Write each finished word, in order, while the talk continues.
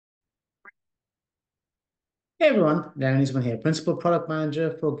Hey everyone, Darren Eastman here, Principal Product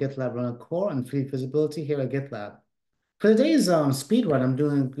Manager for GitLab Runner Core and Fleet Visibility here at GitLab. For today's speed run, I'm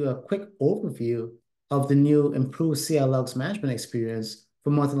doing a quick overview of the new improved CL logs management experience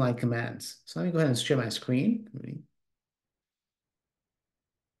for multi-line commands. So let me go ahead and share my screen.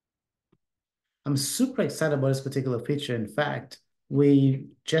 I'm super excited about this particular feature. In fact, we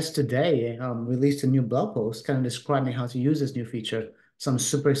just today released a new blog post kind of describing how to use this new feature. So I'm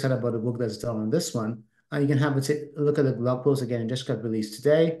super excited about the work that's done on this one. You can have a look at the blog post again. It just got released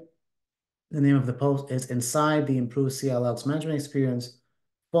today. The name of the post is Inside the Improved CLX Management Experience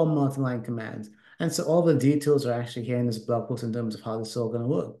for Multi-Line Commands. And so all the details are actually here in this blog post in terms of how this is all going to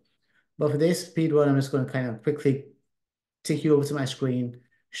work. But for today's speed run, I'm just going to kind of quickly take you over to my screen,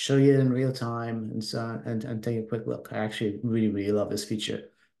 show you it in real time, and take a quick look. I actually really, really love this feature.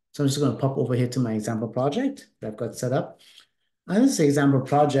 So I'm just going to pop over here to my example project that I've got set up. And this example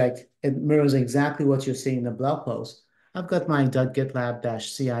project, it mirrors exactly what you're seeing in the blog post. I've got my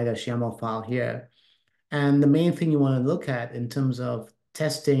 .gitlab-ci-yaml file here. And the main thing you want to look at in terms of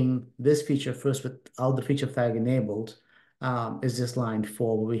testing this feature first without the feature flag enabled is this line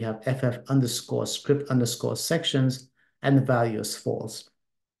 4, where we have ff underscore script underscore sections and the value is false.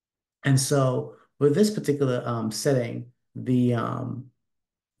 And so with this particular setting, the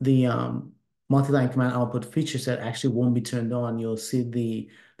multi-line command output feature set actually won't be turned on. You'll see the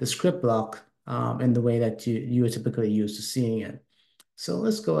script block in the way that you are typically used to seeing it. So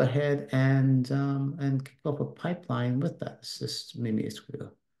let's go ahead and kick off a pipeline with that. It's just maybe it's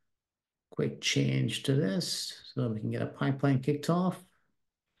a quick change to this so we can get a pipeline kicked off.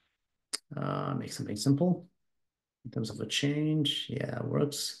 Make something simple in terms of a change. Yeah, it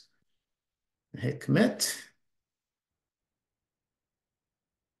works. Hit commit.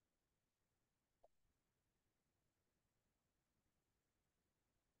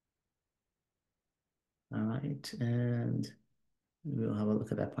 All right, and we'll have a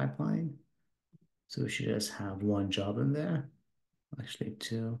look at that pipeline. So we should just have one job in there. Actually,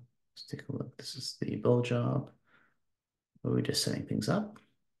 two. Let's take a look. This is the build job where we're just setting things up.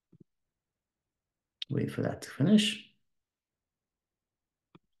 Wait for that to finish.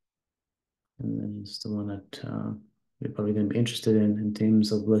 And then it's the one that we're probably going to be interested in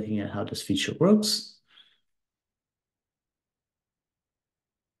terms of looking at how this feature works.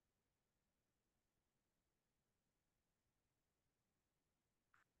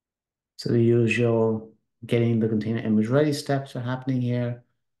 So the usual getting the container image ready steps are happening here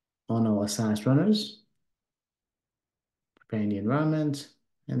on our SaaS runners, preparing the environment.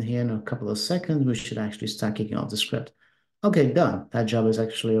 And here in a couple of seconds, we should actually start kicking off the script. Okay, done. That job has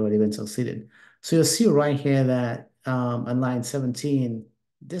actually already been succeeded. So you'll see right here that on line 17,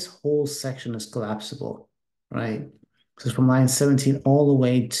 this whole section is collapsible, right? So from line 17 all the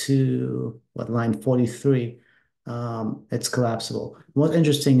way to line 43, it's collapsible. What's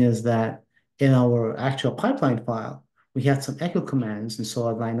interesting is that in our actual pipeline file, we had some echo commands, and so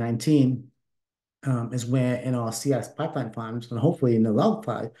at line 19 is where in our CS pipeline files, and hopefully in the log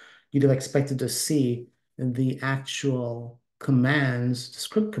file, you'd have expected to see the actual commands, the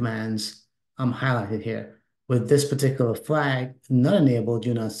script commands, highlighted here. With this particular flag not enabled,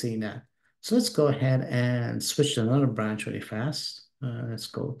 you're not seeing that. So let's go ahead and switch to another branch really fast. Let's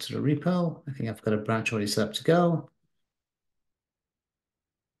go to the repo. I think I've got a branch already set up to go.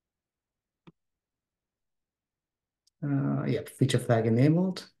 Yep, feature flag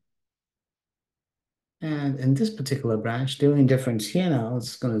enabled. And in this particular branch, the only difference here now,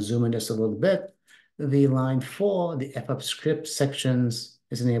 it's going to zoom in just a little bit. The line 4, the ff script sections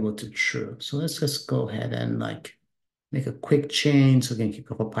is enabled to true. So let's just go ahead and make a quick change so we can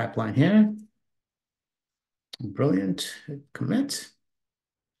kick off a pipeline here. Brilliant. Hit commit.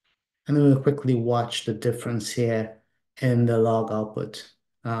 And then we'll quickly watch the difference here in the log output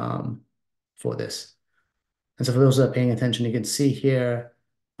for this. And so for those that are paying attention, you can see here,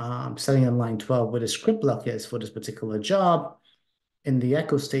 starting on line 12, where the script block is for this particular job. In the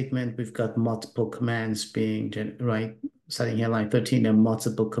echo statement, we've got multiple commands being, right, starting here line 13, there are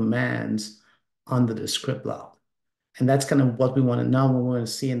multiple commands under the script block. And that's kind of what we want to know. What we want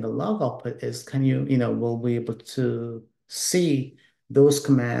to see in the log output is, will we be able to see those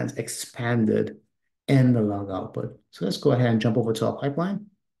commands expanded in the log output? So let's go ahead and jump over to our pipeline.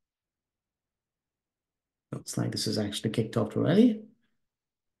 Looks like this is actually kicked off already.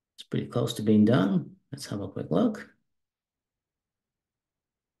 It's pretty close to being done. Let's have a quick look.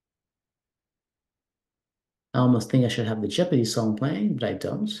 I almost think I should have the Jeopardy song playing, but I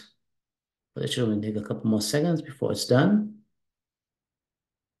don't. But it should only take a couple more seconds before it's done.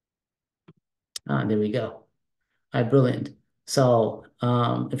 There we go. All right, brilliant. So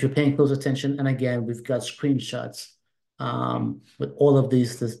if you're paying close attention, and again, we've got screenshots with all of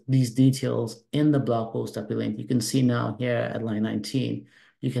these details in the blog post that we linked. You can see now here at line 19,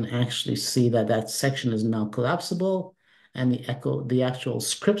 you can actually see that that section is now collapsible, and the actual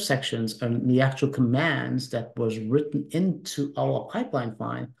script sections and the actual commands that was written into our pipeline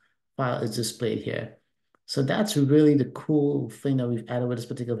file is displayed here. So that's really the cool thing that we've added with this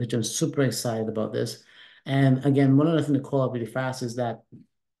particular picture. I'm super excited about this. And again, one other thing to call out really fast is that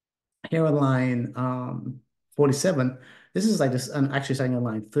here on line 47, this is like this, and actually starting on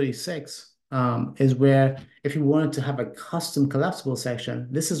line 36, is where if you wanted to have a custom collapsible section,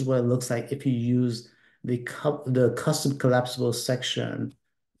 this is what it looks like if you use the custom collapsible section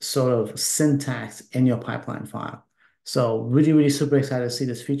sort of syntax in your pipeline file. So really, really super excited to see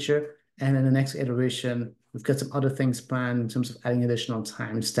this feature. And in the next iteration, we've got some other things planned in terms of adding additional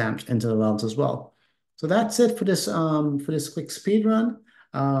timestamps into the logs as well. So that's it for this quick speed run.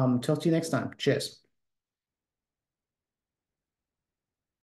 Talk to you next time. Cheers.